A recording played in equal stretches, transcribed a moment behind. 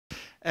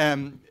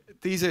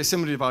These are some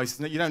of the devices.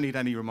 You don't need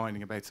any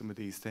reminding about some of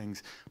these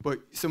things, but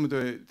some of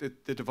the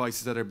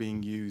devices that are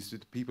being used,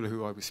 the people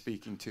who I was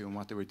speaking to and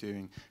what they were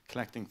doing,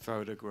 collecting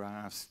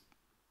photographs,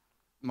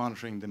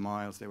 monitoring the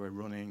miles they were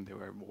running, they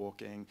were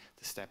walking,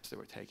 the steps they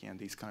were taking, and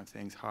these kind of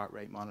things, heart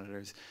rate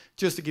monitors.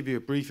 Just to give you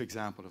a brief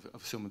example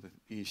of some of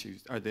the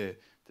issues, or the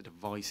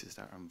devices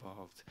that are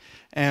involved.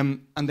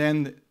 And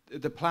then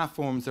the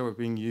platforms that were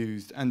being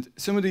used. And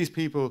some of these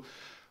people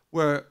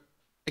were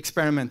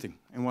experimenting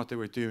in what they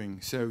were doing.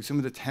 So some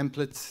of the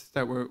templates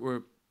that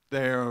were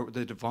there, or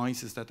the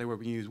devices that they were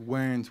being used,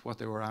 weren't what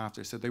they were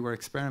after. So they were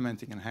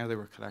experimenting in how they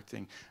were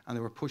collecting, and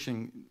they were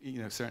pushing,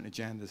 certain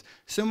agendas.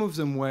 Some of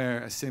them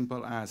were as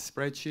simple as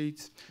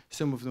spreadsheets.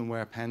 Some of them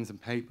were pens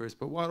and papers.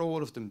 But what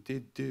all of them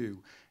did do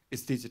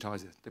is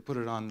digitize it. They put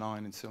it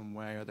online in some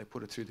way, or they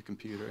put it through the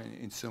computer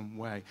in some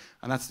way.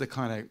 And that's the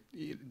kind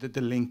of the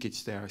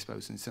linkage there, I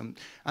suppose. And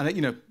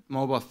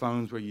mobile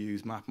phones were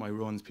used, map my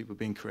runs, people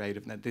being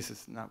creative. Now, this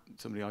is not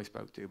somebody I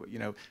spoke to, but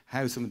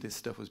how some of this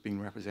stuff was being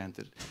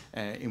represented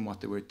in what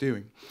they were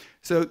doing.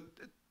 So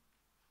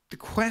the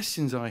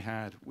questions I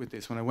had with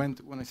this,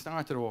 when I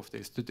started off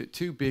this, the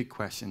two big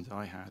questions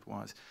I had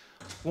was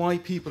why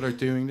people are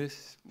doing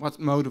this, what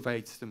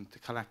motivates them to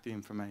collect the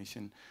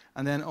information,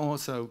 and then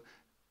also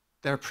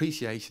their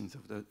appreciations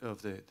of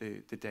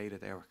the data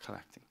they were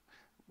collecting.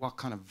 What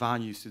kind of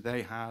values do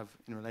they have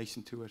in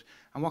relation to it?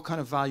 And what kind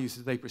of values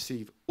do they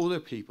perceive other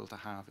people to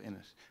have in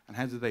it? And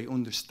how do they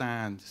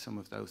understand some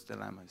of those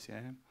dilemmas,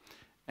 yeah?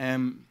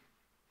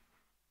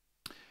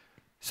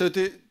 So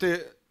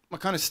my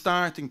kind of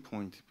starting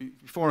point,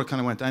 before I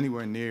kind of went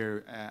anywhere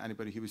near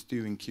anybody who was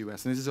doing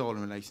QS, and this is all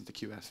in relation to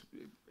QS,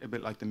 a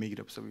bit like the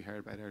meetups that we heard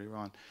about earlier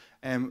on,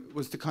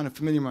 was to kind of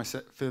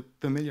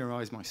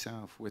familiarise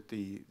myself with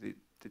the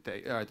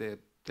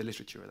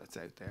literature that's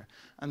out there.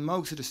 And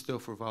most of the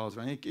stuff revolves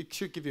around, it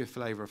should give you a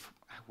flavour of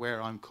where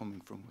I'm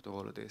coming from with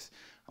all of this.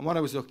 And what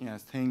I was looking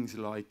at, things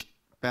like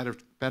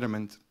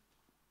betterment,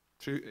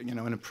 through, an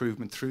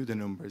improvement through the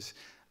numbers,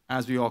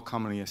 as we all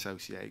commonly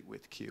associate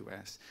with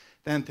QS.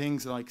 Then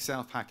things like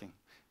self-hacking,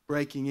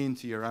 breaking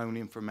into your own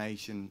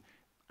information,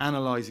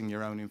 analysing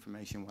your own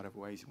information, whatever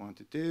ways you want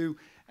to do.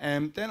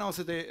 Then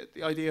also the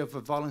idea of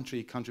a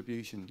voluntary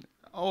contribution.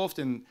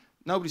 Often,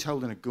 nobody's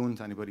holding a gun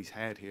to anybody's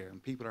head here,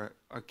 and people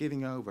are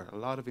giving over a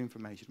lot of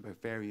information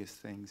about various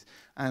things.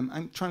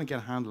 I'm trying to get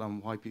a handle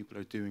on why people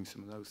are doing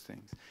some of those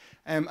things.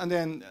 And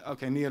then,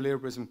 okay,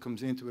 neoliberalism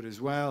comes into it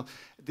as well.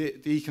 The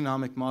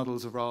economic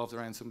models evolved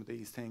around some of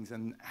these things,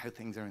 and how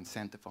things are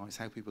incentivized,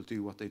 how people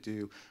do what they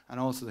do, and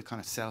also the kind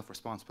of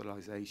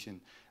self-responsibilization,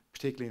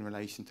 particularly in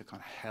relation to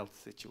kind of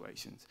health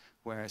situations,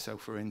 where, so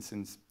for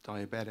instance,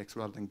 diabetics,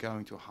 rather than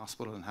going to a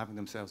hospital and having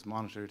themselves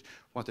monitored,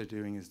 what they're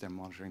doing is they're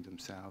monitoring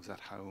themselves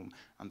at home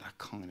and that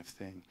kind of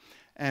thing.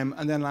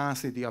 And then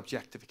lastly, the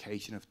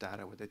objectification of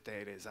data, where the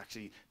data is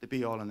actually the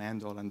be-all and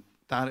end-all, and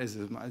that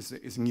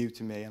is new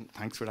to me, and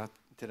thanks for that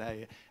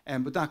today.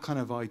 But that kind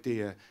of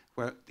idea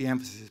where the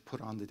emphasis is put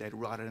on the data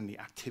rather than the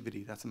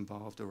activity that's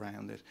involved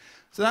around it.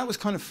 So that was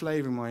kind of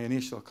flavouring my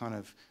initial kind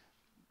of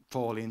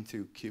fall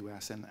into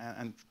QS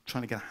and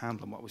trying to get a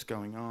handle on what was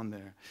going on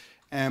there.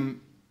 And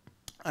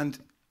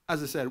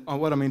as I said,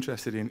 what I'm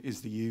interested in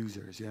is the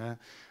users, yeah?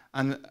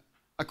 And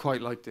I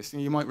quite like this.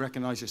 You might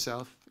recognize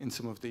yourself in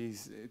some of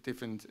these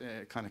different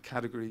kind of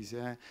categories,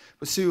 yeah?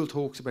 But Sewell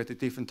talks about the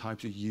different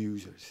types of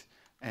users,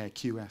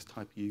 QS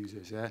type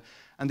users, yeah?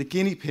 And the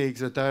guinea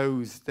pigs are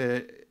those,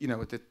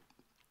 the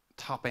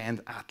top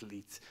end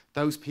athletes,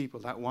 those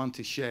people that want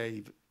to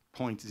shave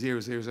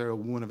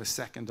 0.0001 of a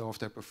second off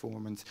their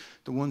performance,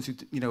 the ones who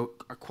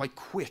are quite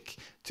quick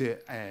to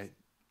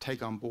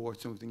take on board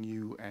some of the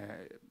new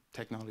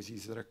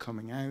technologies that are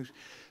coming out.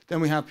 Then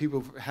we have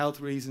people for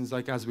health reasons,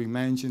 like as we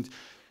mentioned,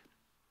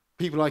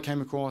 people I came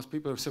across,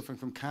 people are suffering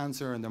from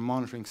cancer and they're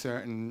monitoring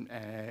certain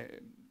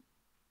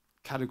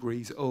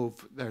categories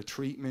of their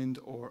treatment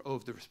or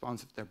of the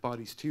response of their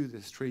bodies to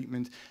this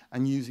treatment,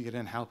 and using it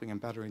and helping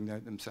and bettering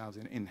themselves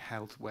in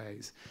health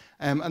ways.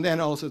 And then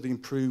also the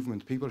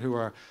improvement, people who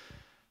are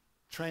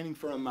training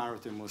for a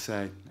marathon, we'll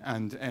say,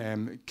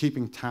 and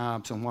keeping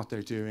tabs on what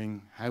they're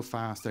doing, how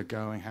fast they're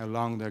going, how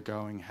long they're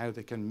going, how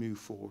they can move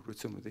forward with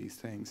some of these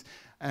things.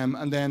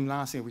 And then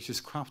lastly, which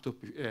just cropped up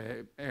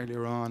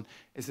earlier on,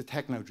 is the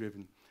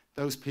techno-driven.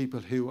 Those people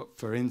who,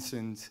 for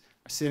instance,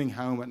 are sitting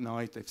home at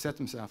night, they've set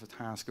themselves a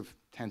task of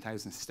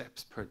 10,000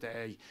 steps per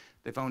day,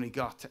 they've only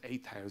got to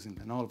 8,000,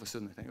 and all of a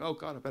sudden they think, oh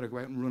God, I better go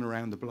out and run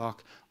around the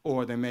block,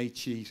 or they may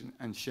cheat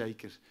and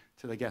shake it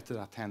till they get to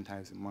that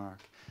 10,000 mark.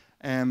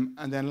 And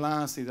then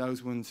lastly,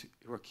 those ones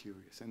who are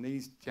curious, and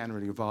these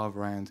generally revolve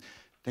around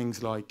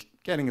things like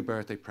getting a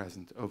birthday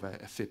present of a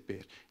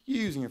Fitbit,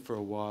 using it for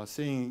a while,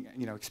 seeing,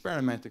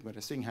 experimenting with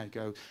it, seeing how it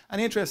goes.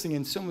 And interesting,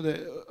 in some of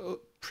the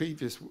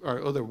previous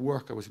or other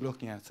work I was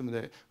looking at, some of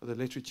the other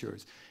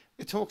literatures,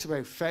 it talks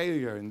about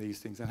failure in these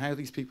things and how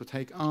these people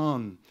take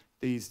on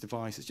these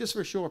devices just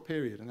for a short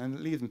period and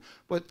then leave them.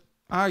 But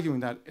arguing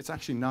that it's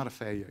actually not a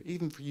failure,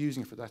 even for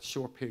using it for that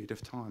short period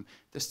of time,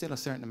 there's still a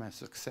certain amount of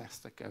success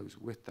that goes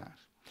with that.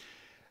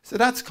 So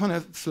that's kind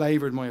of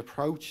flavoured my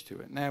approach to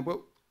it. Now, but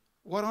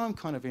what I'm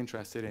kind of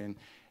interested in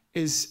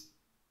is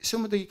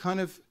some of the kind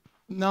of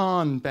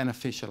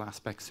non-beneficial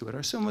aspects to it,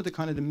 or some of the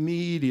kind of the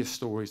media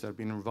stories that have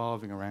been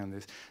revolving around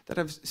this that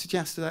have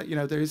suggested that, you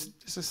know, there's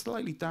a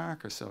slightly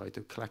darker side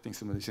to collecting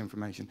some of this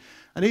information.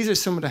 And these are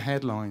some of the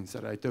headlines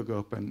that I dug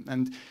up,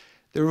 and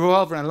they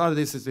revolve around, a lot of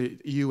this is the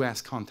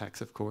US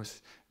context, of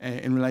course,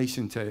 in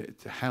relation to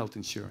health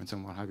insurance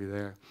and what have you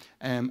there.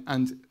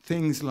 And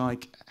things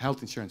like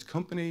health insurance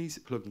companies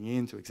plugging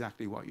into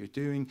exactly what you're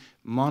doing,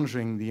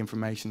 monitoring the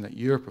information that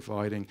you're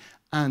providing,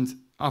 and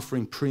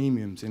offering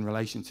premiums in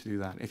relation to do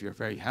that. If you're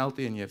very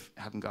healthy and you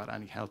haven't got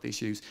any health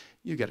issues,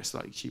 you get a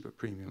slightly cheaper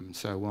premium and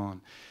so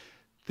on.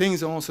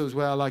 Things also as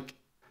well like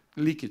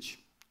leakage.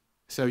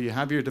 So you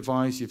have your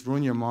device, you've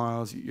run your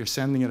miles, you're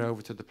sending it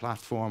over to the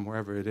platform,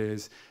 wherever it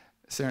is.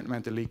 A certain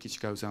amount of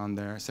leakage goes on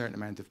there, a certain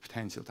amount of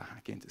potential to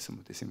hack into some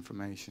of this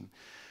information.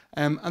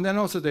 And then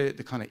also the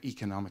kind of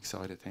economic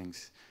side of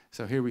things.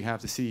 So here we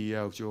have the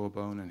CEO of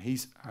Jawbone, and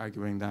he's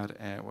arguing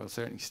that, well,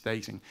 certainly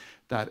stating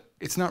that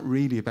it's not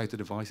really about the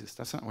devices.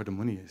 That's not where the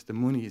money is. The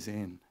money is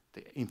in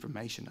the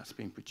information that's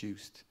being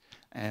produced.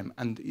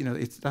 And you know,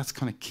 that's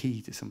kind of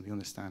key to some of the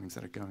understandings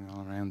that are going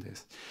on around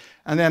this.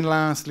 And then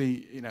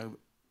lastly, you know,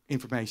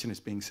 information is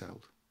being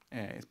sold.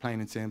 It's plain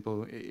and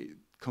simple.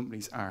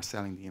 Companies are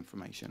selling the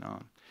information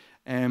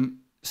on.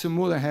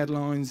 Some other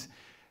headlines.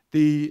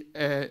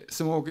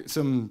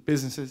 Some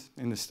businesses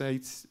in the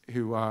States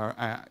who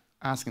are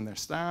asking their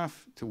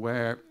staff to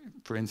wear,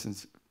 for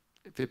instance,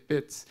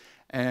 Fitbits,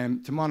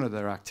 to monitor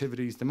their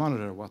activities, to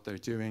monitor what they're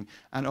doing,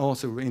 and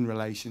also in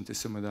relation to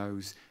some of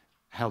those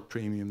health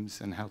premiums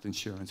and health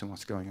insurance and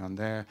what's going on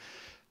there.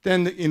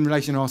 Then in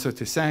relation also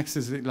to sex,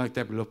 like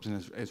Deborah Lupton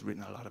has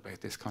written a lot about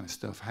this kind of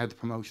stuff, how the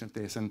promotion of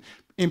this, and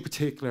in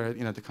particular,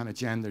 you know, the kind of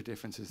gender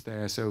differences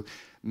there. So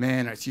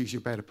men, it's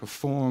usually about a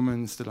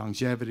performance, the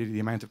longevity, the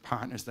amount of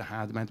partners they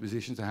have, the amount of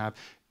positions they have,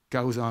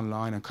 goes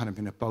online and kind of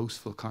in a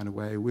boastful kind of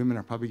way. Women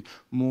are probably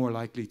more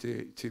likely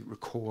to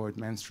record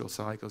menstrual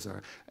cycles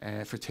or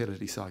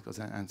fertility cycles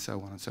and so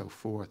on and so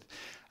forth.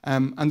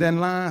 And then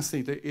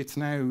lastly,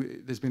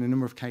 there's been a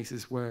number of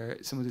cases where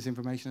some of this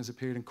information has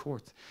appeared in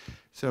court.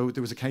 So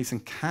there was a case in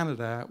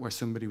Canada where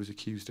somebody was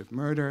accused of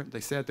murder. They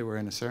said they were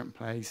in a certain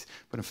place,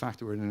 but in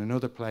fact they were in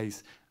another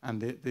place, and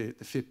the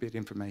Fitbit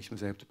information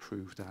was able to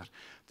prove that.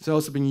 It's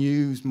also been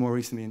used more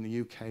recently in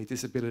the UK,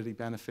 disability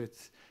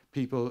benefits,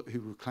 people who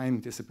were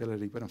claiming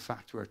disability, but in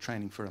fact were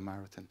training for a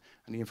marathon,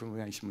 and the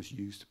information was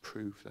used to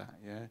prove that,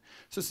 yeah?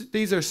 So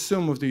these are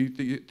some of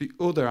the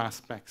other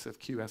aspects of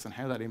QS and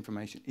how that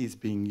information is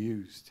being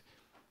used.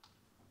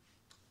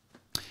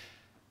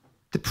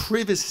 The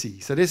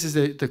privacy, so this is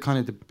the kind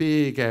of the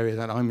big area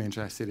that I'm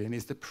interested in,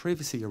 is the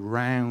privacy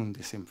around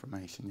this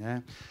information,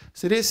 yeah?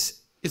 So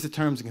this is the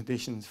terms and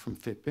conditions from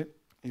Fitbit,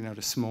 you know,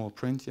 the small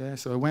print, yeah?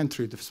 So I went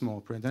through the small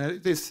print,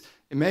 and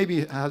it may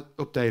be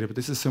updated, but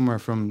this is somewhere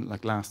from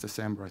like last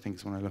December, I think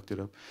is when I looked it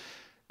up.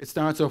 It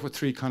starts off with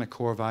 3 kind of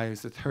core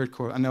values. The third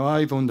core, and now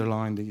I've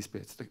underlined these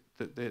bits.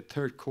 The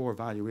third core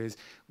value is,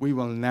 we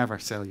will never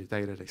sell your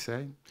data, they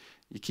say.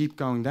 You keep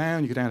going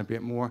down, you go down a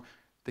bit more.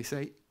 They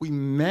say, we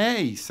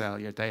may sell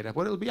your data,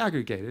 but it'll be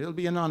aggregated, it'll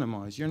be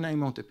anonymized, your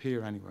name won't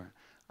appear anywhere.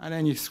 And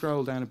then you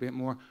scroll down a bit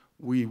more,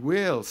 we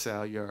will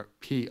sell your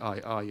PII,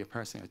 your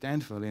personally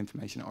identifiable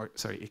information, or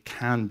sorry, it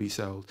can be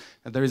sold.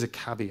 Now there is a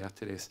caveat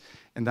to this,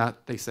 in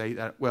that they say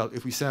that, well,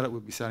 if we sell it,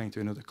 we'll be selling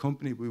to another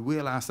company. We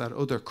will ask that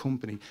other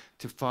company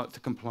to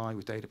comply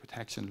with data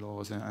protection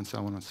laws and so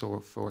on and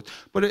so forth.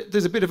 But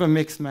there's a bit of a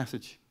mixed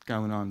message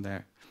going on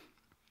there.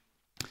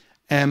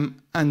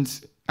 And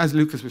as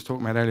Lucas was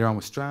talking about earlier on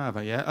with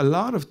Strava, yeah, a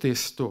lot of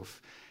this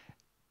stuff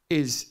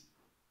is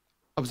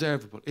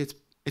observable. It's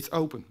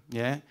open,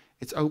 yeah?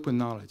 It's open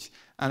knowledge.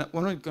 And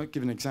what I'm going to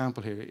give an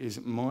example here is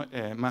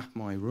Map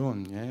My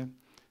Run, yeah?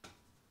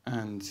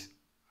 And if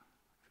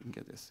we can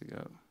get this to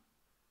go.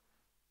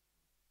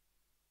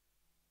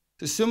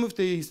 So some of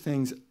these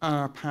things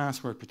are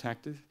password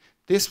protected.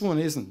 This one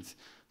isn't.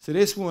 So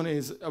this one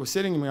is, I was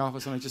sitting in my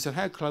office and I just said,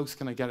 how close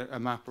can I get a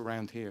map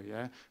around here,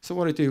 yeah? So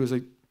what I do is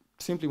I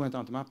simply went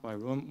on to Map My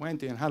Run,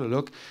 went in, had a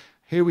look.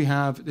 Here we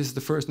have, this is the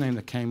first name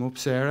that came up,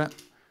 Sarah.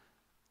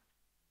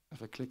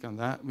 If I click on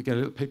that, we get a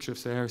little picture of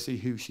Sarah, see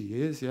who she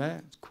is, yeah?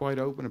 It's quite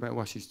open about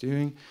what she's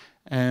doing.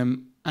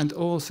 And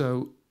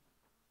also,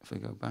 if I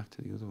go back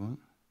to the other one,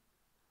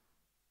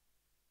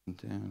 and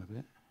down a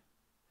bit,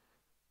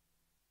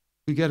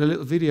 we get a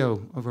little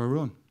video of her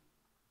run.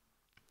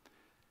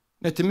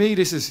 Now, to me,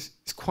 this is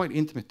quite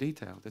intimate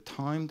detail. The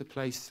time, the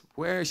place,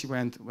 where she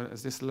went. Well,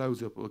 as this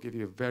loads up, it will give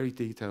you a very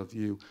detailed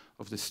view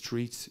of the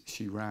streets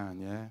she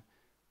ran, yeah?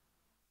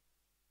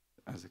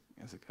 As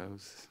it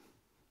goes.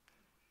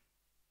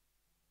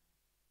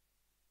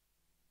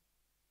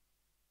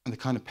 And the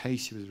kind of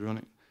pace she was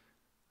running.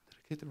 Did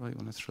I get the right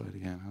one? Let's try it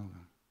again. Hold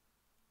on.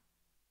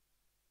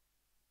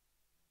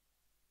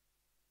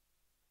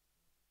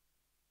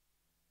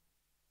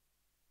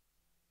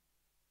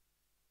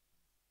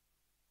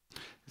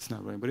 It's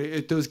not right, but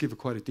it does give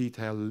quite a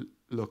detailed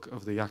look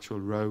of the actual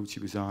road she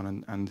was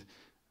on and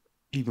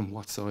even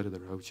what side of the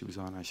road she was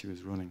on as she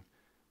was running.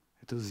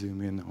 It does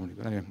zoom in only,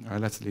 but anyway, all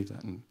right, let's leave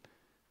that.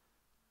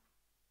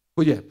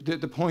 But yeah,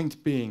 the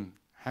point being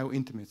how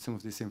intimate some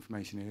of this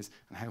information is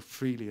and how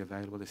freely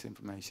available this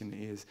information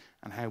is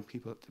and how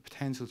people, the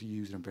potential to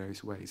use it in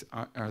various ways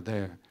are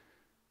there.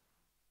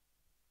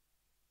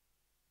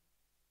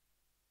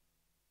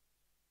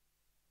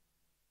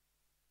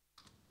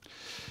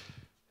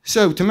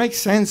 So to make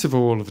sense of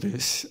all of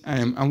this,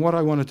 and what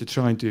I wanted to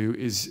try and do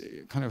is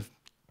kind of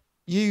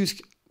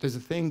use, there's a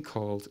thing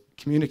called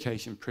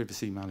communication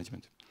privacy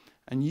management,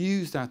 and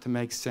use that to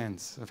make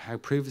sense of how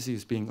privacy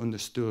is being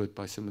understood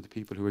by some of the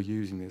people who are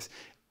using this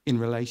in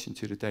relation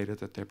to the data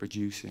that they're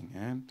producing.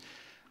 Yeah?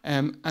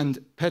 And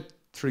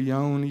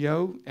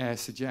Petronio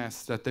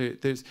suggests that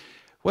there's,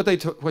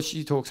 what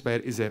she talks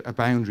about is a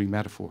boundary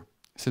metaphor.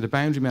 So the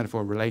boundary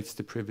metaphor relates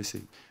to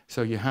privacy.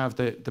 So you have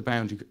the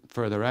boundary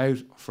further out,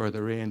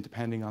 further in,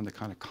 depending on the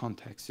kind of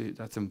context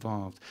that's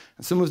involved.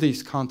 And some of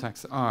these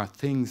contexts are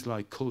things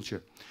like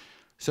culture.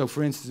 So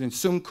for instance, in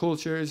some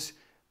cultures,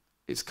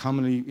 it's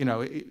commonly, you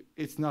know,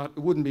 it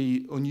wouldn't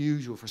be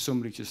unusual for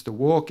somebody just to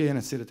walk in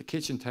and sit at the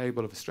kitchen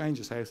table of a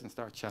stranger's house and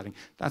start chatting.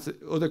 That's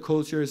other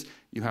cultures,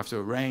 you have to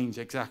arrange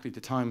exactly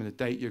the time and the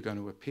date you're going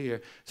to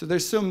appear. So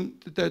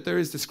there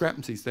is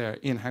discrepancies there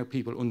in how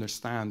people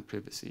understand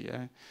privacy.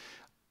 Yeah?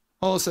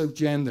 Also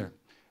gender,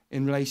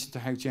 in relation to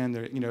how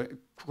gender, you know,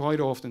 quite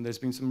often there's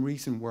been some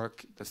recent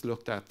work that's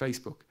looked at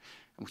Facebook,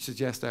 which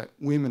suggests that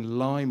women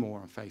lie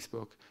more on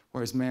Facebook,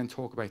 whereas men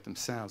talk about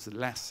themselves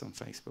less on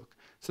Facebook.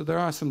 So there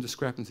are some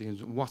discrepancies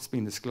in what's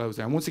being disclosed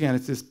there. And once again,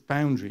 it's this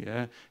boundary,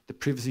 the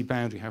privacy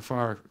boundary, how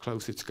far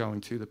close it's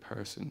going to the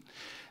person.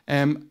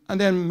 And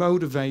then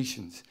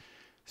motivations.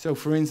 So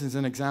for instance,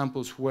 in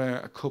examples where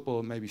a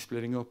couple may be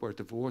splitting up or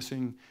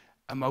divorcing,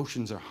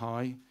 emotions are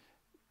high.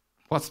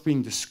 What's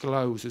being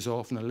disclosed is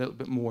often a little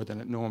bit more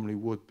than it normally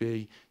would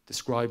be,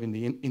 describing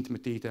the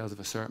intimate details of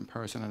a certain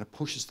person, and it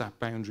pushes that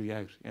boundary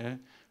out. Yeah?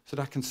 So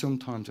that can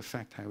sometimes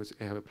affect how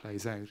it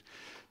plays out.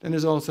 Then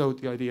there's also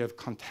the idea of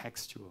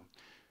contextual.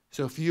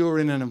 So if you're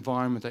in an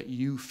environment that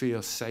you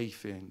feel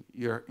safe in,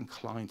 you're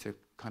inclined to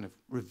kind of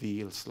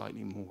reveal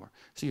slightly more.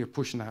 So you're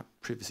pushing that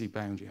privacy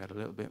boundary out a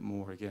little bit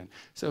more again.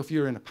 So if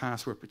you're in a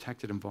password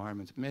protected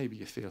environment, maybe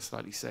you feel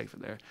slightly safer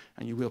there,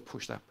 and you will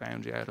push that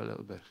boundary out a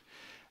little bit.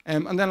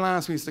 And then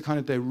lastly is the kind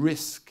of the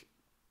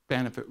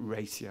risk-benefit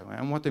ratio.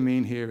 And what they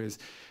mean here is,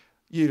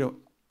 you know,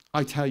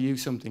 I tell you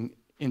something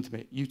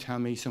intimate, you tell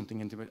me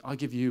something intimate, I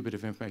give you a bit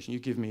of information, you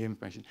give me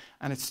information,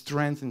 and it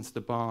strengthens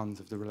the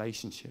bonds of the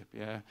relationship,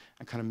 yeah,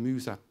 and kind of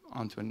moves that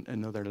onto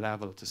another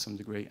level to some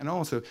degree. And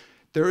also,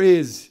 there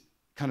is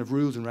kind of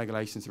rules and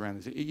regulations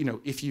around this. You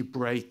know, if you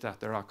break that,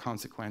 there are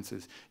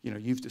consequences. You know,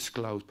 you've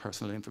disclosed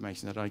personal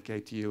information that I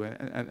gave to you,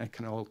 and it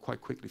can all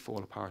quite quickly fall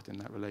apart in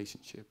that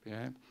relationship,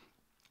 yeah.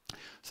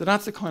 So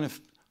that's the kind of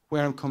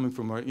where I'm coming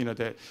from, or, you know,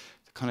 the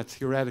kind of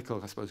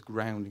theoretical, I suppose,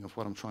 grounding of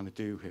what I'm trying to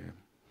do here.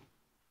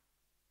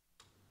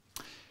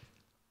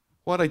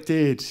 What I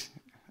did,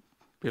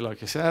 be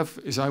like yourself,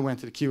 is I went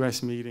to the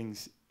QS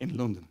meetings in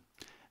London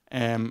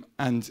and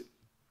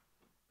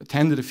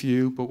attended a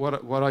few, but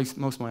most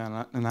of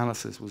my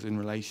analysis was in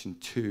relation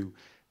to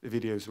the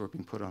videos that were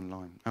being put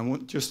online.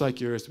 And just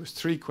like yours, there was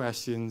 3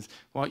 questions: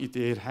 what you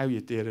did, how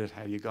you did it,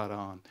 how you got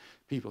on.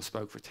 People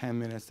spoke for 10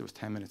 minutes, there was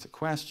 10 minutes of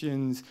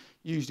questions.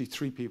 Usually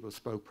 3 people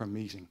spoke per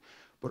meeting.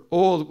 But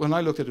when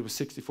I looked at it, it was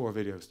 64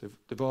 videos.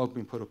 They've all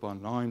been put up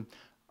online.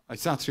 I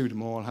sat through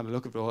them all, had a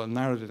look at it all, and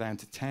narrowed it down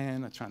to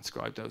 10. I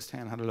transcribed those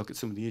 10, had a look at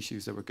some of the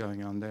issues that were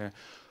going on there.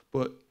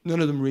 But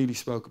none of them really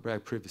spoke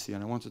about privacy,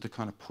 and I wanted to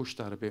kind of push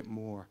that a bit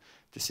more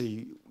to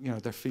see, you know,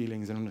 their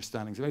feelings and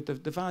understandings about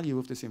the value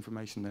of this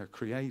information they're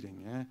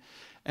creating.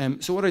 Yeah?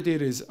 So what I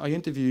did is I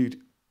interviewed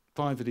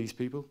 5 of these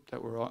people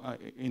that were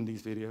in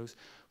these videos,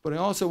 but I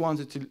also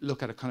wanted to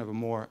look at a kind of a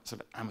more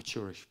sort of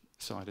amateurish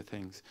side of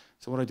things.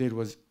 So what I did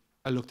was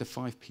I looked at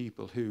 5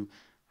 people who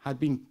had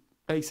been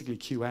basically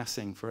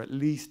QSing for at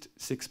least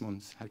 6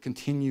 months, had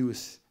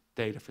continuous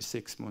data for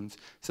 6 months.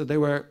 So they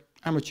were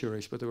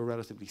amateurish, but they were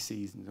relatively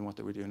seasoned in what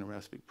they were doing, and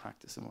relatively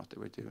practiced in what they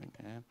were doing.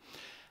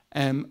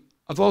 Yeah?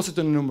 I've also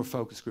done a number of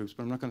focus groups,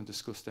 but I'm not going to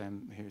discuss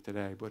them here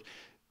today. But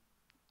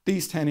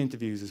these 10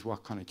 interviews is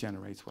what kind of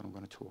generates what I'm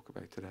going to talk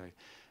about today.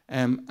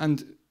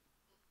 And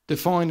the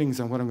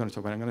findings and what I'm going to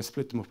talk about, I'm going to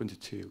split them up into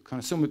 2.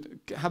 Kind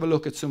of have a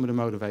look at some of the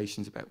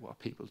motivations about what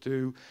people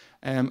do,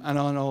 and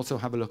I'll also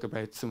have a look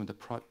about some of the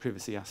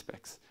privacy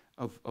aspects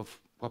of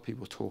what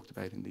people talked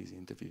about in these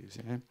interviews.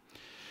 Yeah?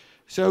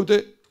 So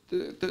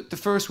the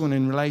first one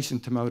in relation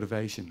to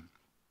motivation,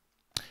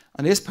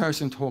 and this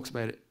person talks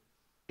about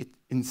it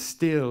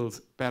instills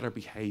better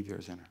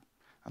behaviors in her,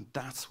 and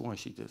that's why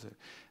she does it.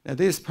 Now,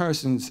 this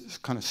person's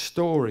kind of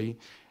story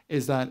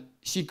is that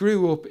she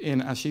grew up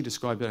in, as she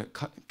described it,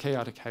 a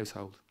chaotic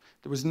household.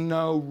 There was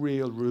no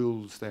real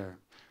rules there.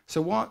 So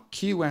what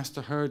QS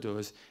to her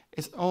does,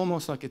 it's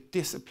almost like a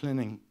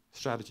disciplining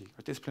strategy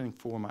or disciplining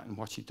format in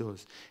what she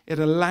does. It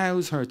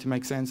allows her to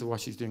make sense of what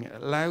she's doing.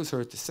 It allows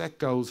her to set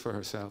goals for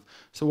herself.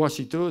 So what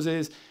she does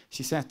is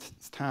she sets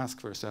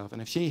tasks for herself.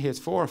 And if she hits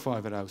 4 or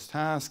 5 of those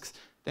tasks,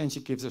 then she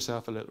gives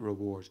herself a little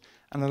reward.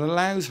 And it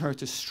allows her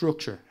to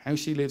structure how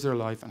she lives her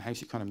life and how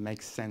she kind of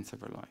makes sense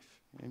of her life.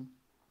 Okay?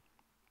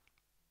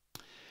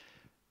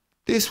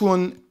 This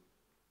one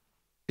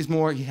is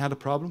more, he had a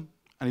problem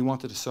and he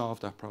wanted to solve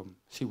that problem,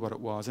 see what it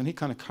was. And he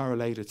kind of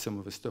correlated some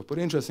of his stuff. But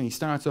interesting, he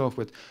starts off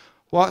with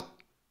what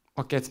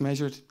gets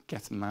measured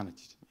gets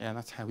managed. Yeah,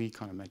 that's how he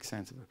kind of makes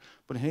sense of it.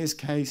 But in his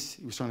case,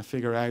 he was trying to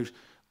figure out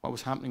what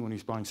was happening when he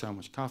was buying so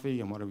much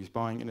coffee and what he was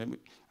buying. And it,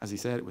 as he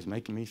said, it was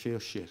making me feel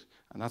shit.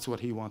 And that's what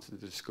he wanted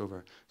to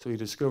discover. So he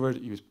discovered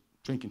he was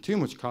drinking too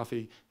much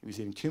coffee, he was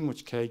eating too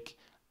much cake,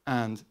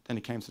 and then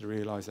he came to the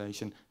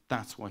realization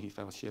that's why he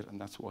felt shit and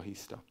that's why he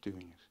stopped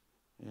doing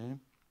it.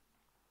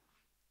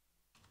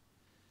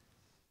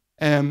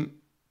 Yeah.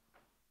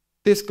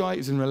 This guy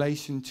is in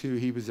relation to,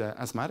 he was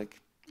asthmatic,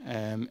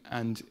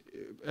 and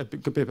a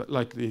bit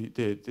like the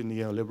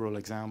neoliberal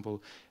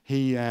example.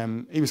 He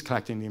was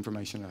collecting the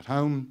information at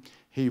home.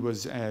 He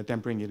was then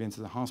bringing it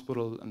into the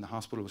hospital, and the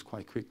hospital was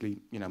quite quickly,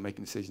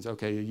 making decisions.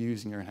 Okay, you're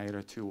using your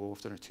inhaler too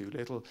often or too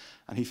little,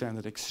 and he found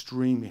it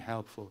extremely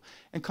helpful.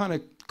 And kind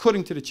of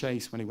cutting to the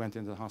chase when he went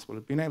into the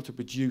hospital, being able to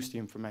produce the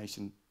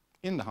information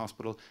in the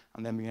hospital,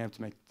 and then being able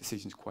to make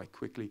decisions quite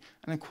quickly,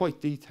 and in quite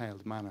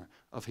detailed manner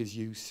of his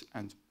use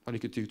and what he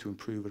could do to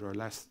improve it or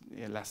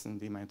lessen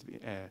the amount of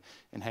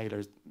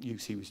inhaler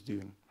use he was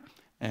doing.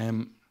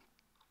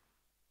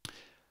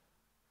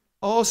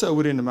 Also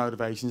within the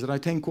motivations, and I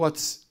think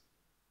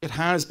it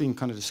has been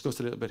kind of discussed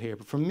a little bit here,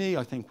 but for me,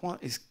 I think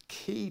what is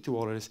key to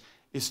all of this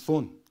is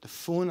fun, the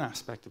fun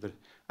aspect of it.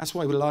 That's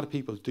why a lot of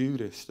people do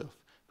this stuff,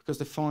 because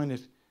they find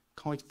it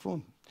quite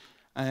fun.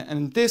 And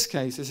in this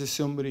case, this is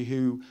somebody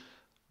who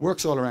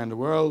works all around the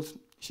world.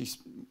 She's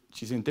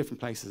in different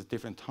places at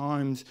different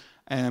times.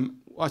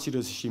 What she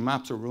does is she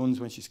maps her runs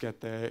when she's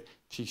get there.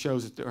 She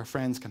shows it that her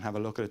friends can have a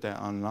look at it there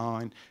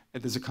online.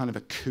 There's a kind of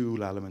a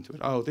cool element to it.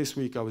 Oh, this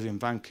week I was in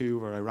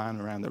Vancouver, I ran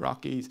around the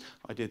Rockies,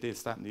 I did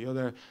this, that and the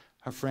other.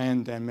 Her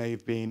friend then may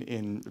have been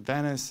in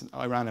Venice.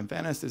 I ran in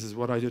Venice, this is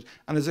what I did.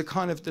 And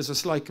there's a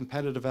slight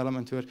competitive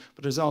element to it,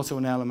 but there's also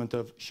an element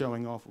of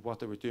showing off of what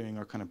they were doing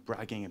or kind of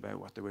bragging about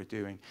what they were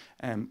doing,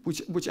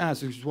 which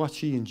is what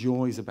she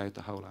enjoys about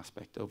the whole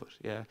aspect of it,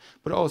 yeah.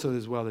 But also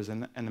as well, there's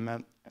an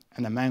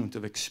amount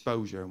of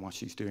exposure in what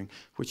she's doing,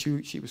 which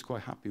she was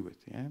quite happy with,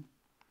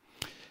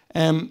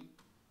 yeah.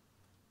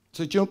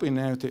 So jumping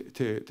now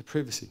to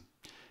privacy,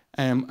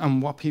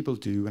 and what people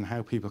do and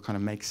how people kind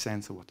of make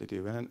sense of what they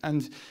do.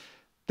 And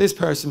this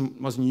person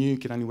wasn't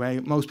unique in any way.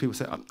 Most people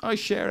say, I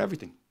share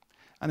everything.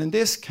 And in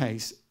this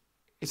case,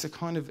 it's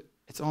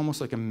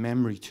almost like a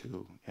memory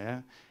tool,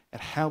 yeah?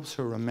 It helps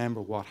her remember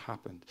what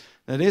happened.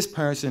 Now, this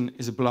person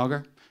is a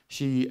blogger.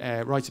 She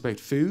writes about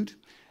food,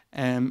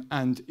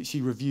 and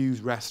she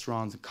reviews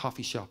restaurants and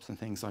coffee shops and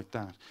things like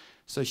that.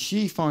 So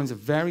she finds it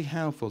very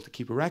helpful to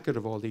keep a record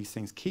of all these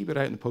things, keep it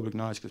out in the public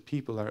knowledge because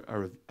people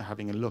are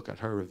having a look at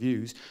her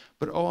reviews,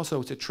 but also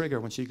it's a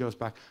trigger when she goes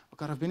back, oh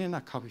God, I've been in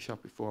that coffee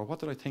shop before, what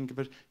did I think of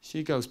it?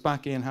 She goes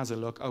back in, has a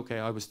look, okay,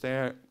 I was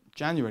there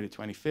January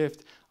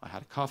 25th, I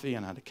had a coffee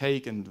and I had a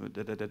cake and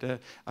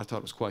I thought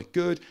it was quite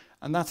good.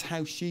 And that's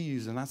how she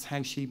uses it, and that's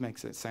how she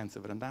makes a sense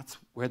of it, and that's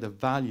where the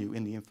value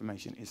in the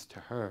information is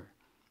to her.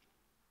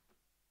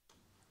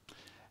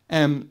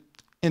 In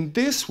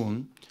this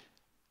one,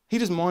 he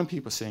doesn't mind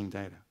people seeing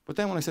data. But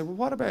then when I said, well,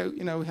 what about,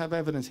 we have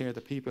evidence here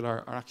that people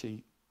are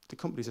actually, the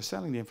companies are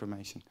selling the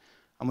information.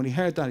 And when he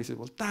heard that, he said,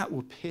 well, that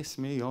would piss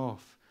me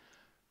off.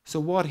 So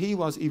what he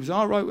was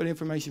all right with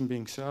information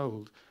being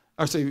sold,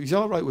 or so he was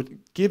all right with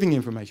giving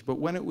information, but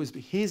when it was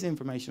his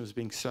information was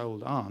being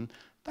sold on,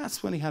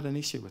 that's when he had an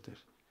issue with it.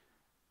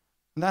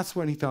 And that's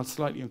when he felt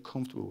slightly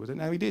uncomfortable with it.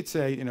 Now, he did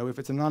say, if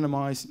it's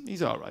anonymized,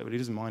 he's all right with it, he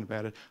doesn't mind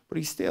about it,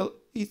 but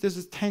there's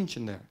a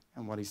tension there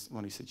in what he's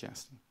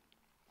suggesting.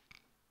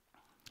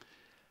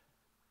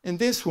 In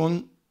this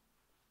one,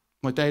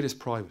 my data is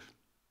private.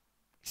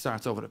 He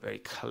starts off with a very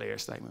clear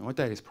statement. My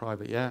data is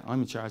private, yeah,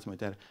 I'm in charge of my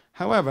data.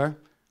 However,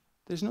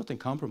 there's nothing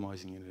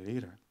compromising in it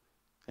either,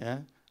 yeah?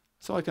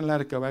 So I can let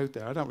it go out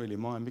there, I don't really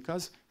mind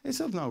because it's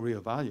of no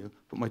real value,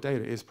 but my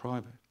data is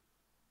private.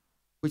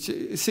 Which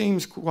it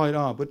seems quite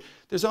odd, but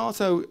there's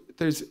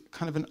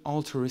kind of an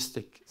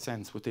altruistic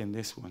sense within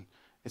this one.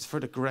 It's for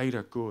the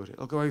greater good.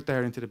 It'll go out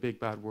there into the big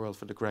bad world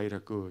for the greater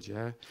good,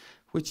 yeah?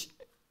 Which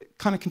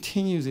kind of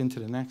continues into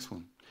the next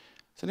one.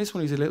 So this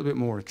one is a little bit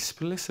more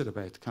explicit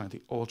about kind of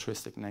the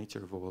altruistic nature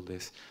of all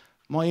this.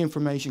 My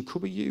information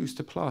could be used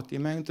to plot the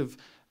amount of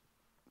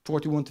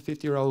 41 to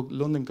 50-year-old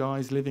London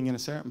guys living in a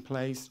certain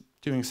place,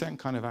 doing certain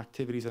kind of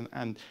activities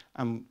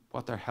and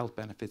what their health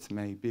benefits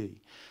may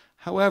be.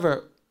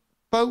 However,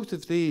 both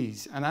of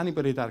these, and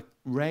anybody that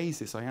raised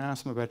this, I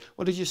asked them about,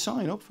 well, did you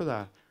sign up for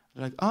that?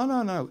 They're like,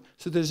 oh, no.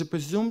 So there's a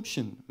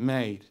presumption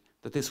made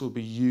that this will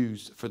be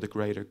used for the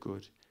greater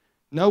good.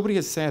 Nobody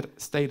has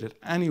stated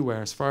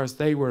anywhere, as far as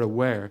they were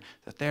aware,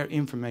 that their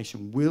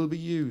information will be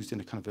used in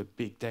a kind of a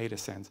big data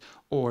sense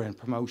or in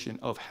promotion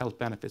of health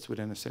benefits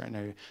within a certain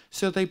area.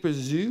 So they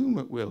presume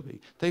it will be.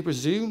 They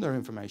presume their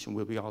information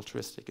will be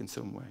altruistic in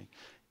some way.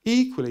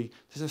 Equally,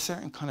 there's a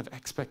certain kind of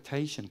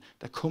expectation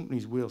that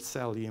companies will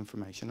sell the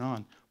information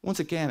on. Once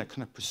again, a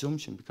kind of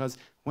presumption, because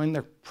when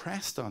they're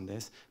pressed on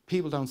this,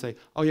 people don't say,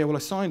 oh yeah, well I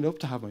signed up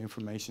to have my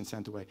information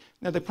sent away.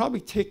 Now they probably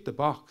tick the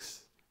box,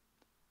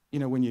 you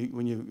know, when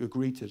you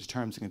agree to the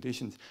terms and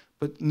conditions,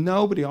 but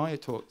nobody I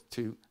had talked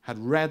to had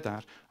read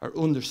that or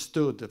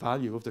understood the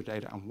value of their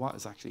data and what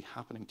is actually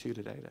happening to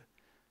the data.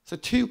 So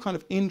two kind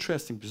of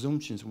interesting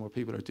presumptions on what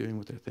people are doing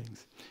with their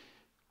things.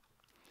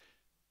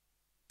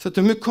 So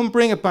to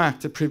bring it back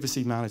to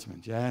privacy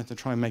management, yeah, to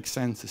try and make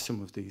sense of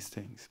some of these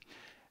things.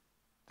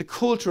 The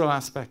cultural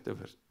aspect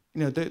of it,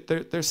 you know,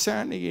 there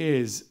certainly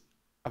is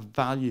a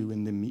value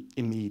in the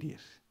immediate.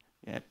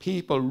 Yeah,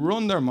 people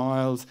run their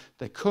miles,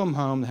 they come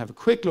home, they have a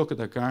quick look at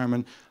their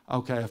Garmin,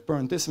 okay, I've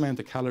burned this amount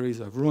of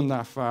calories, I've run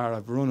that far,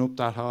 I've run up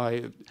that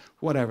high,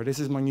 whatever, this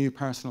is my new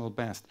personal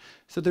best.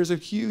 So there's a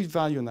huge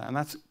value in that, and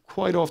that's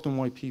quite often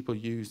why people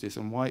use this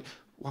and what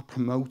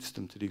promotes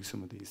them to do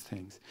some of these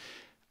things.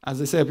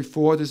 As I said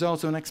before, there's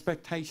also an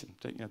expectation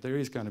that, you know, there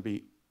is going to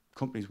be,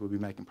 companies will be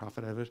making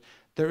profit out of it.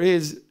 There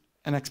is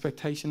an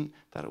expectation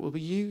that it will be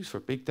used for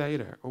big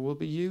data or will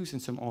be used in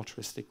some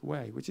altruistic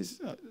way, which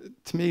is,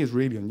 to me, is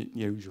really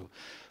unusual.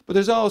 But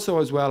there's also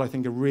as well, I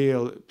think, a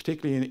real,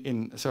 particularly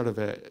in sort of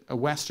a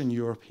Western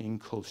European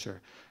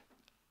culture,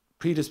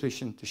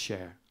 predisposition to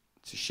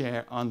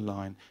share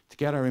online, to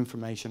get our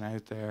information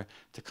out there,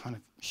 to kind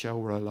of show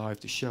we're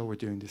alive, to show we're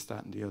doing this,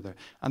 that, and the other.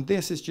 And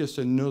this is just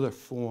another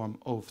form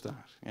of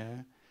that, yeah?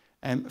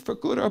 For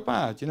good or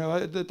bad, you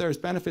know, there's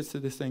benefits to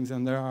these things,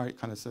 and there are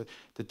kind of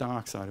the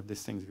dark side of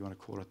these things, if you want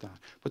to call it that.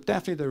 But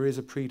definitely there is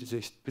a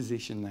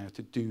predisposition now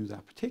to do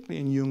that,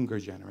 particularly in younger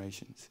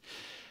generations.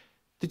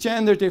 The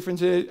gender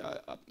differences,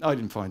 I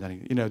didn't find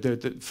any. You know,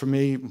 for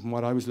me, from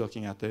what I was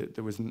looking at,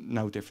 there was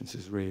no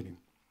differences really.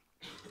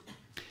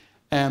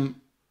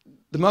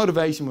 The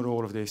motivation with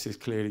all of this is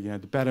clearly, you know,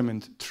 the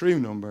betterment through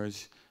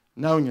numbers,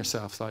 knowing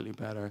yourself slightly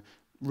better,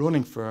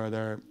 running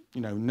further, you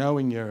know,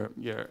 knowing your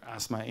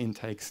asthma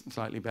intakes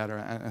slightly better,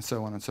 and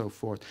so on and so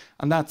forth.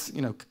 And that's,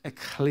 you know, a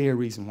clear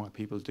reason why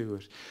people do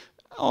it.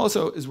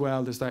 Also, as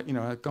well, there's that, you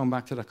know, going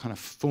back to that kind of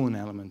fun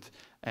element,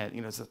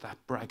 you know, it's that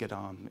brag it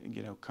on,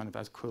 you know, kind of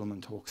as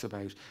Quillman talks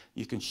about,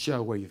 you can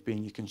show where you've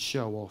been, you can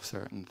show off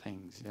certain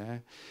things, yeah.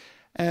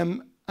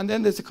 And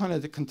then there's the kind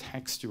of the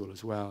contextual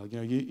as well. You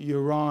know, you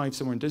arrive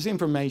somewhere and there's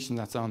information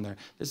that's on there.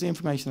 There's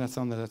information that's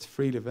on there that's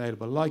freely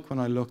available. Like when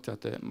I looked at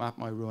the Map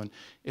My Run,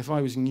 if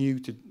I was new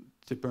to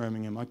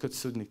Birmingham, I could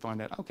suddenly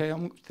find out, okay,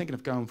 I'm thinking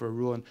of going for a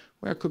run.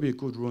 Where could be a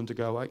good run to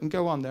go? I can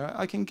go on there.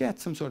 I can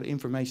get some sort of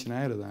information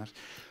out of that.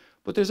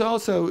 But there's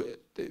also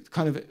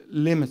kind of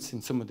limits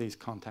in some of these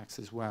contexts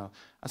as well.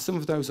 As some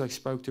of those I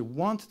spoke to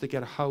wanted to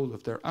get a hold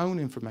of their own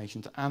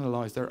information, to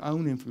analyse their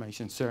own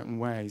information in certain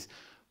ways,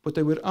 but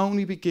they would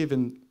only be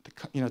given the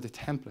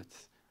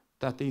templates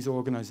that these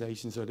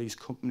organisations or these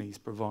companies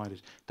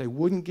provided. They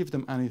wouldn't give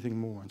them anything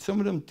more. And some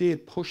of them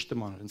did push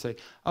them on it and say,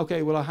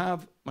 okay, well, I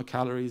have my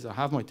calories, I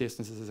have my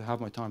distances, I have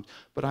my times,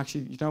 but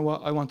actually, you know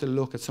what, I want to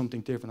look at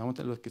something different. I want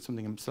to look at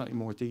something in slightly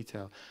more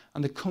detail.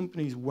 And the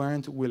companies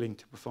weren't willing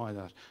to provide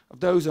that. Of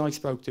those I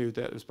spoke to,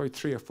 there was about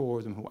 3 or 4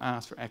 of them who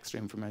asked for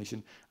extra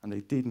information and they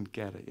didn't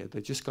get it yet.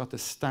 They just got the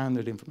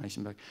standard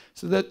information back.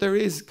 So that there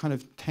is kind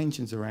of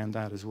tensions around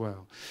that as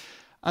well.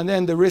 And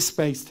then the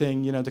risk-based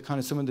thing, you know, the kind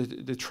of some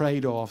of the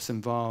trade-offs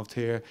involved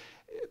here.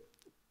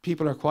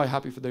 People are quite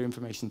happy for their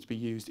information to be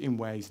used in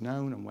ways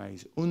known and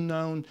ways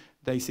unknown.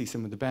 They see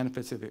some of the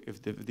benefits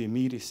of the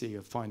immediacy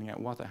of finding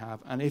out what they have.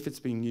 And if it's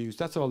being used,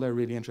 that's all they're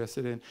really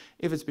interested in.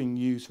 If it's being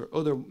used for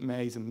other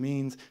ways and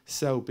means,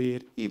 so be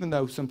it. Even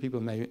though some people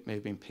may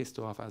have been pissed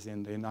off, as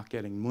in they're not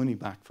getting money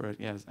back for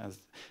it, as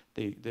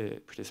the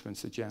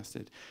participants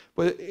suggested.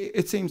 But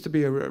it seems to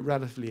be a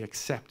relatively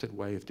accepted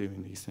way of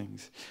doing these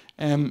things.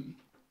 And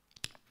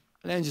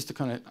then just to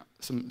kind of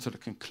some sort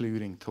of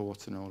concluding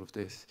thoughts on all of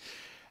this.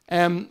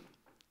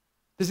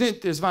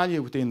 There's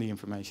value within the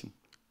information.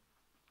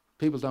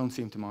 People don't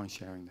seem to mind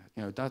sharing that.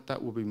 You know,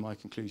 that will be my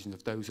conclusion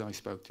of those I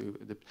spoke to.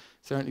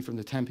 Certainly from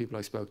the 10 people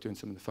I spoke to and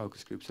some of the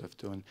focus groups I've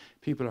done,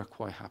 people are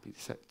quite happy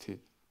to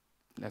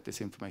let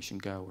this information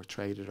go or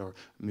trade it or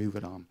move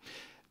it on.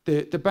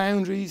 The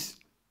boundaries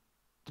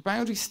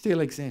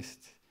still exist.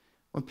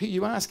 When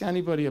you ask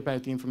anybody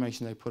about the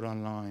information they put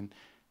online,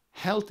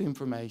 health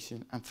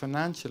information and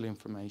financial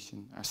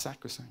information are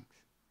sacrosanct.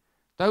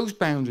 Those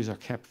boundaries are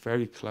kept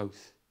very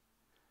close.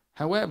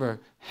 However,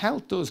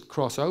 health does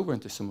cross over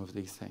into some of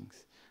these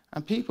things.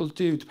 And people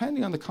do,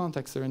 depending on the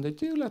context they're in, they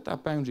do let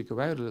that boundary go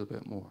out a little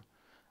bit more.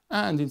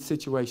 And in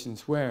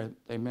situations where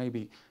they may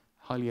be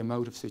highly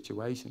emotive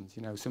situations,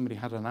 you know, somebody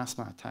had an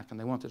asthma attack and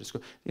they wanted to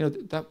scream, you know,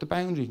 the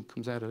boundary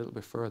comes out a little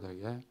bit further,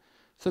 yeah?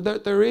 So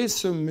there is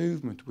some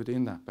movement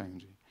within that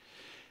boundary.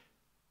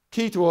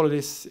 Key to all of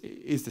this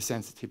is the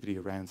sensitivity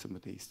around some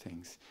of these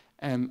things.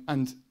 And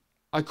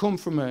I come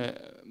from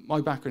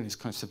my background is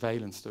kind of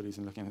surveillance studies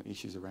and looking at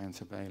issues around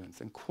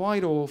surveillance. And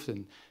quite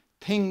often,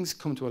 things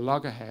come to a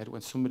loggerhead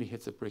when somebody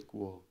hits a brick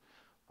wall.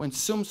 When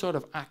some sort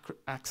of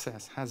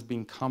access has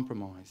been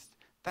compromised,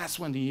 that's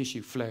when the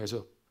issue flares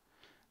up.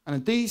 And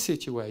in these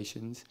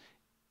situations,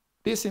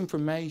 this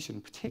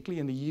information, particularly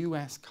in the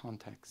US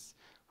context,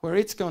 where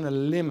it's going to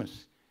limit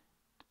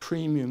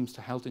premiums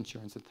to health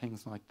insurance and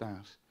things like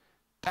that,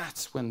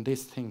 that's when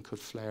this thing could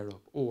flare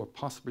up, or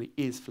possibly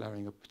is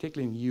flaring up,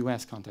 particularly in the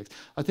US context.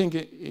 I think,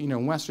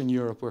 in Western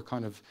Europe, we're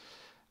kind of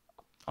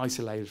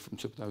isolated from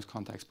some of those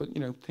contexts, but,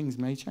 things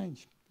may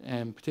change.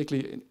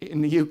 Particularly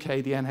in the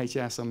UK, the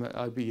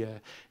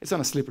NHS, it's on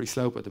a slippery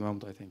slope at the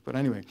moment, I think. But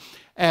anyway,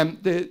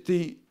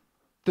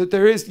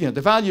 there is,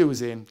 the value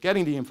is in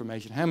getting the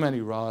information, how many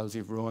trials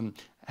you've run,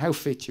 how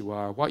fit you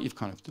are, what you've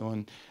kind of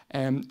done.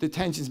 The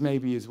tensions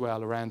maybe as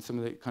well around some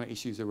of the kind of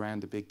issues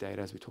around the big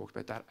data, as we talked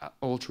about, that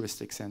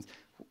altruistic sense.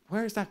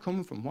 Where is that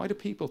coming from? Why do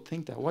people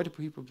think that? Why do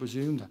people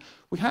presume that?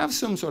 We have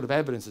some sort of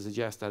evidence to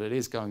suggest that it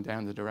is going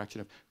down the direction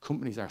of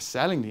companies are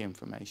selling the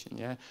information,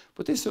 yeah?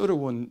 But this other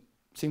one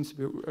seems to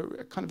be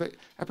a kind of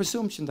a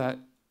presumption that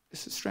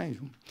it's a strange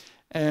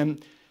one.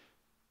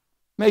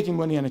 Making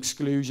money and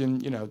exclusion,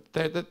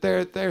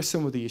 they're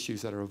some of the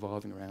issues that are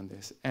evolving around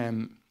this.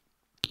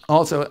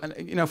 Also,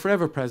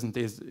 forever present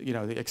is,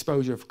 the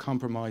exposure of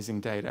compromising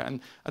data. And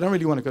I don't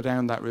really want to go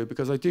down that route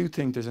because I do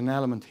think there's an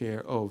element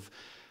here of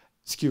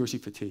security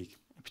fatigue,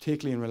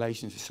 particularly in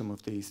relation to some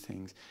of these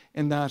things,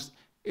 in that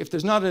if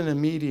there's not an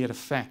immediate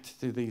effect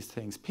to these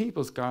things,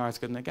 people's guards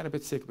get a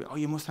bit sick of it. Oh,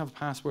 you must have a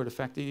password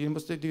effect. You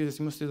must do this,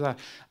 you must do that.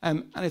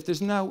 And if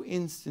there's no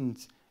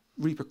instant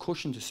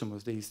repercussion to some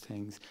of these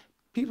things,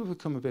 people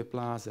become a bit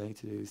blasé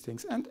to do these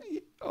things. And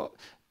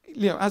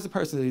as a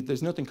person,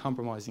 there's nothing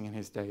compromising in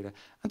his data.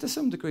 And to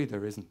some degree,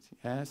 there isn't.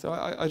 Yeah? So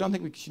I don't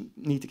think we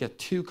need to get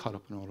too caught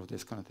up in all of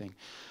this kind of thing.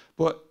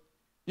 But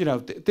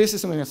this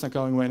is something that's not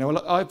going away.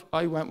 Now,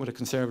 I went with a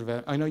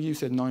conservative. I know you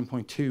said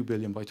 9.2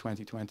 billion by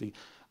 2020.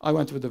 I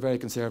went with a very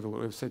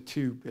conservative. I said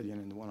 2 billion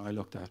in the one I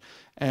looked at.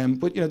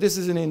 But this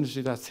is an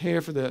industry that's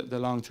here for the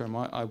long term,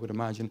 I would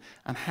imagine,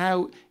 and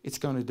how it's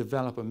going to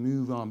develop and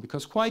move on.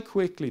 Because quite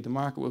quickly, the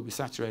market will be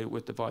saturated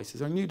with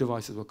devices, or new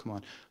devices will come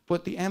on.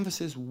 But the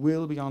emphasis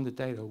will be on the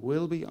data,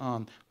 will be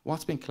on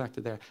what's being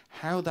collected there,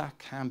 how that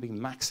can be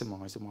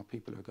maximised, and what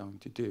people are going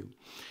to do.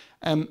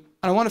 And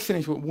I want to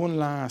finish with one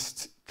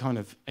last kind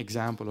of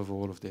example of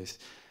all of this.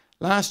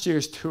 Last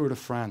year's Tour de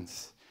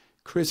France,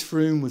 Chris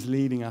Froome was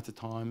leading at the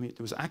time. There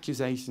was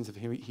accusations of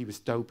he was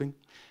doping.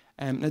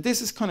 Now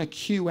this is kind of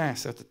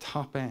QS at the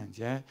top end,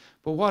 yeah?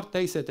 But what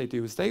they said they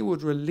do is they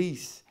would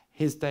release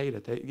his data,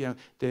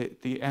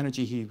 the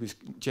energy he was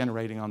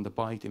generating on the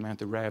bike, the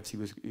amount of revs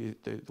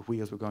the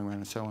wheels were going around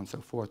and so on and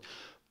so forth.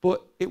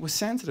 But it was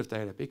sensitive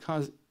data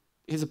because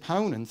his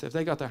opponents, if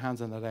they got their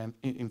hands on that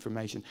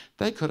information,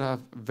 they could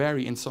have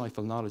very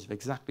insightful knowledge of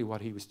exactly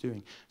what he was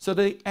doing. So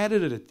they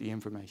edited the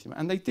information,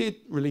 and they did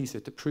release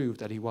it to prove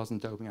that he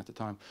wasn't doping at the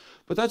time.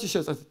 But that just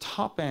shows at the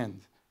top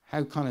end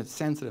how kind of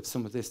sensitive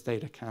some of this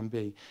data can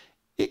be.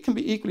 It can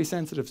be equally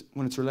sensitive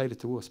when it's related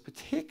to us,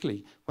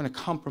 particularly when it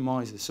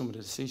compromises some of the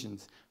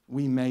decisions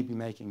we may be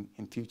making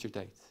in future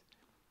dates.